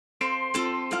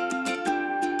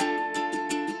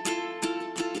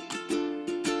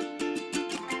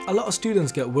A lot of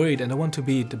students get worried and they want to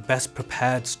be the best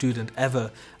prepared student ever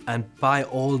and buy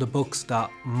all the books that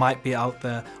might be out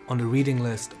there on the reading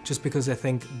list just because they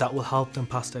think that will help them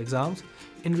pass their exams.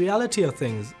 In reality of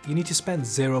things, you need to spend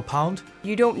 £0.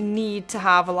 You don't need to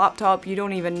have a laptop, you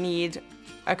don't even need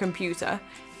a computer.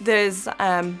 There's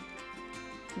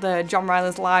the John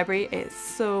Rylands library. It's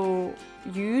so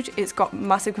huge, it's got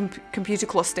massive computer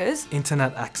clusters.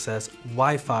 Internet access,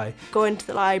 Wi-Fi. Go into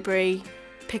the library,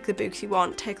 pick the books you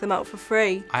want, take them out for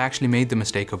free. I actually made the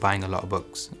mistake of buying a lot of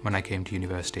books when I came to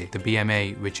university. The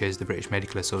BMA, which is the British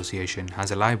Medical Association,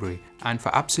 has a library, and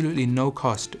for absolutely no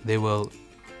cost they will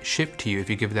ship to you, if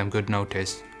you give them good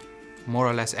notice, more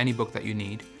or less any book that you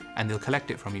need, and they'll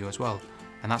collect it from you as well,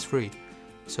 and that's free.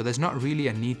 So there's not really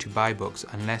a need to buy books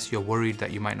unless you're worried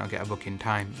that you might not get a book in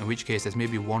time, in which case there's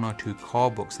maybe 1 or 2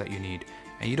 core books that you need.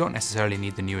 And you don't necessarily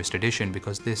need the newest edition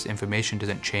because this information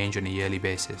doesn't change on a yearly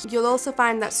basis. You'll also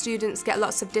find that students get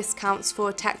lots of discounts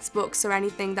for textbooks or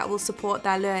anything that will support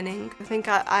their learning. I think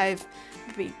I've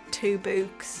maybe 2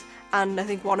 books, and I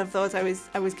think one of those I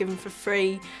was given for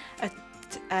free at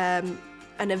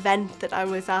an event that I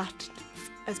was at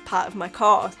as part of my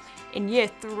course. In year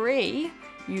 3,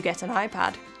 you get an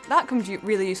iPad. That comes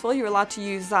really useful. You're allowed to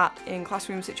use that in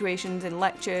classroom situations, in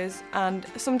lectures, and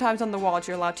sometimes on the wards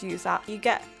you're allowed to use that. You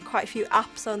get quite a few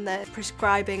apps on there,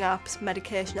 prescribing apps,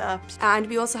 medication apps. And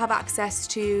we also have access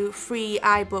to free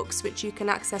iBooks which you can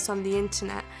access on the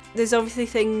internet. There's obviously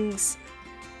things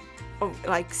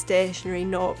like stationery,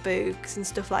 notebooks and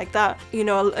stuff like that. You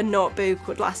know, a notebook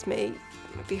would last me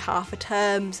maybe half a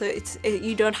term, so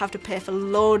you don't have to pay for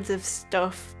loads of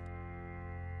stuff